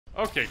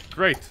Okay,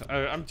 great.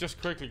 I'm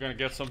just quickly gonna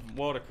get some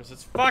water because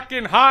it's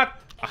fucking hot.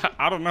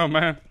 I don't know,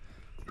 man.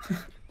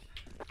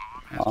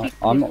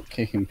 I'm not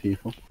kicking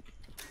people.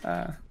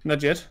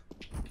 Not yet.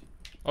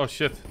 Oh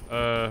shit.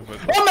 Wait.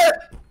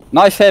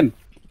 Knife him!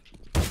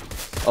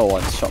 Oh, I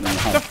just shot him in the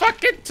head. The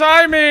fucking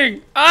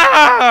timing!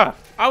 Ah!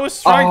 I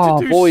was trying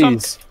to do boys.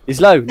 something. He's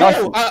low. Knife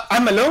him. Oh,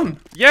 I'm alone.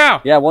 Yeah.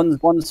 Yeah,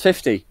 one's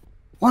 50.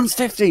 One's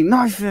 50.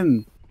 Knife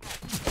him.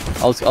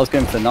 I was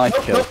going for the knife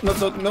kill. No.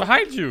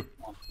 Behind you.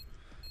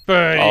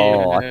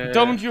 But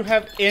don't you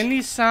have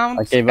any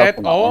sounds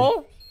at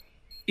all?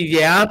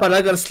 Yeah, but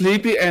I got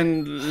sleepy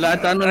and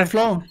laid down on the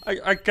floor.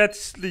 I got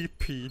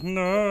sleepy.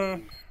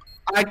 No.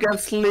 I got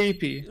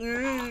sleepy.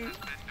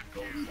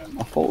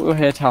 I thought we were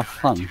here to have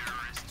fun.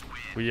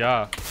 We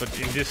are, but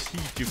in this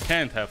heat you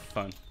can't have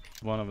fun.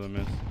 One of them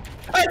is.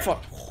 Hey,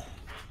 fuck.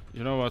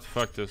 You know what?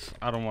 Fuck this.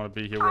 I don't want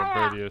to be here where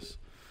Birdie is.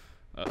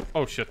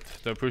 Oh shit,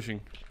 they're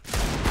pushing.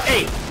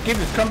 Hey,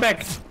 Gibbles, come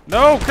back.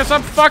 No, cause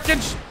I'm fucking.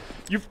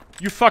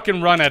 You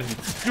fucking run at him.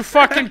 You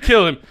fucking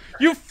kill him.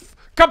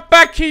 Come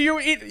back here,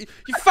 you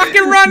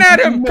fucking run at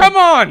him. Come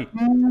on.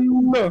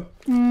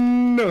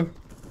 No.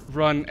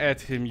 Run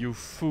at him, you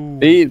fool.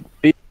 Be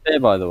there,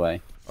 by the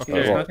way.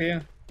 Okay. Not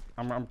here.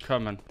 I'm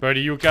coming.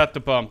 Birdie, you got the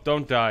bomb.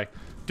 Don't die.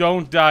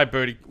 Don't die,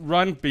 Birdie.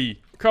 Run, B.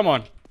 Come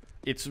on.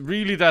 It's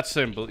really that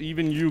simple.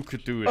 Even you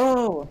could do it.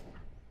 Oh.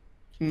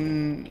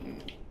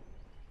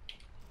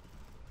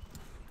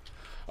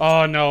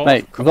 Oh no.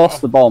 Mate, we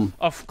lost the bomb.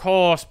 Of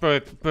course,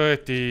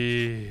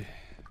 Birdie.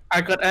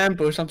 I got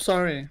ambushed. I'm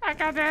sorry. I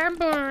got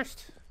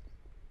ambushed.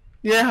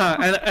 Yeah,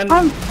 and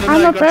I'm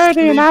a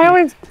birdie, and I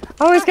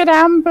always get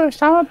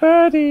ambushed. I'm a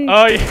birdie.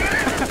 Oh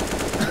yeah.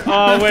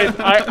 Oh wait,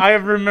 I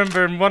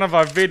remember in one of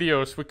our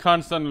videos we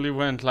constantly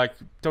went like,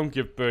 don't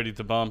give Birdie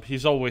the bomb.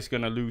 He's always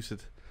gonna lose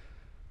it.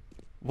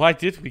 Why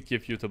did we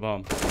give you the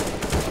bomb?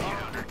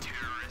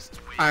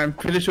 I'm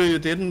pretty sure you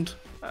didn't.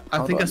 I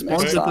think I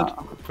sponsored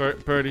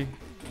it. Birdie,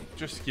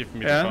 just give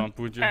me the bomb,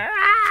 would you?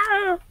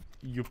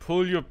 You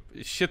pull your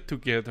shit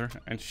together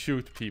and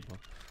shoot people.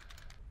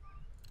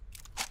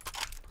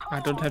 I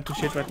don't have to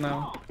shit right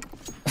now.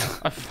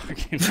 I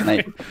fucking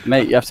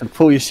mate, you have to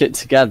pull your shit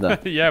together.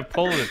 Yeah,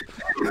 pull it.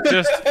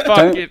 Just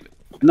fuck it.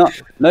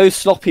 No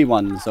sloppy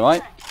ones,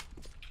 alright?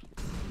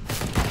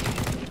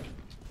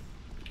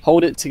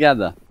 Hold it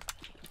together.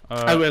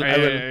 I will.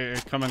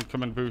 Come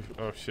on, boo.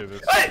 Oh shit,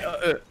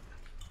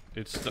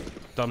 it's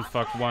dumb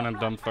fuck 1 and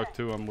dumb fuck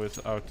 2 I'm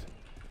without.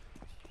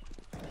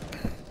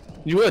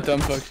 You were a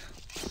dumb fuck.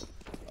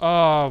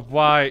 Oh,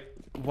 why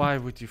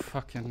would you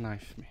fucking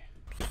knife me?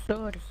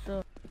 Sorry.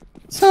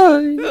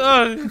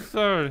 Oh,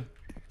 sorry.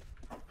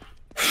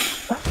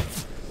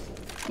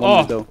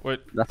 Oh,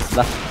 wait. That's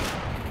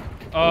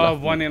Oh,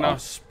 one in our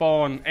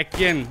spawn.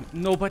 Again,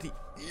 nobody.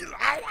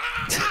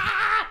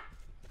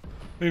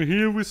 And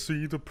here we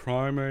see the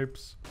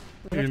primates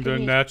in their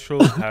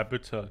natural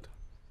habitat.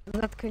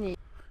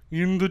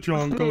 In the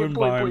jungle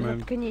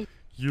environment,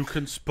 you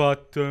can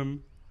spot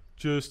them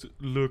just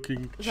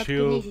looking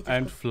chill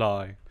and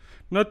fly.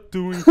 Not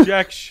doing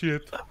jack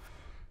shit.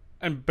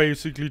 And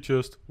basically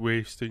just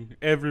wasting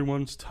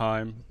everyone's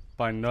time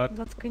by not...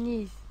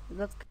 Заткнись.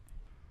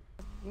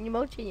 Не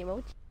молчи.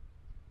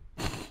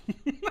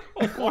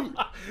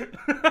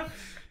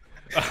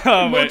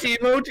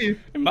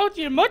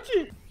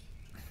 Emoji.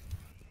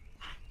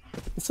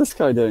 What's this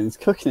guy doing? He's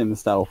cooking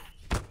himself.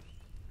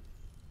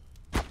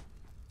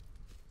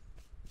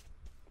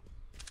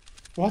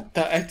 What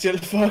the actual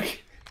fuck?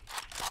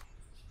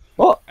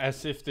 What?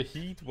 As if the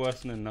heat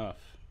wasn't enough.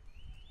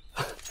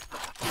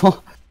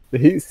 The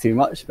heat's too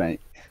much,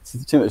 mate.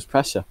 It's too much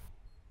pressure.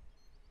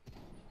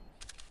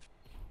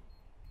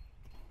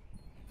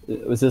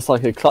 Was this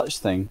like a clutch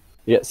thing?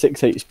 You get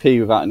 6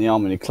 HP without any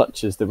armor and he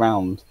clutches the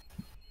round.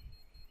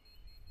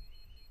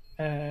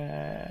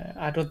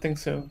 I don't think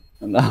so.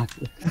 No.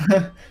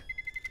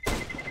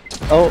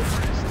 Oh.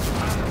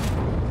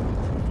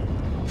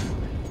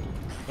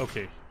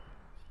 Okay.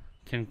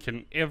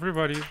 Can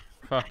everybody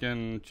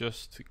fucking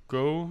just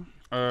go?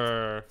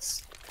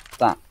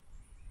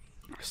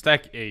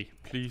 Stack A,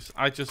 please.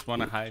 I just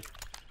wanna hide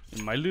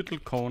in my little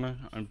corner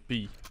on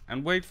B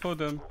and wait for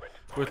them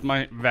with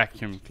my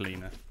vacuum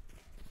cleaner.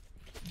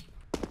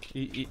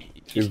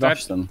 Is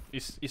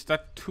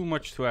that too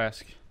much to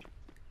ask?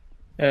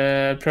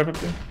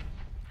 Probably.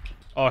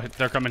 Oh,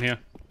 they're coming here.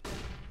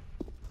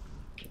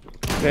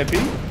 Maybe.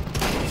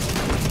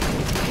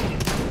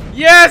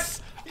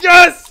 Yes!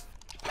 Yes!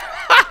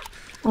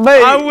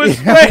 Mate. I was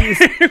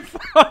waiting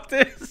for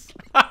this.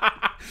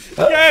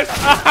 Yes!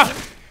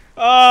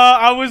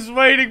 I was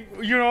waiting.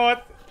 You know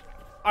what?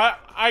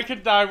 I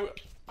could die.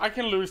 I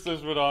can lose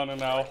this with honor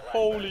now.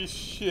 Holy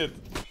shit.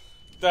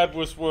 That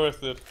was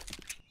worth it.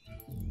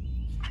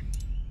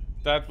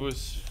 That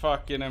was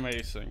fucking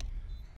amazing.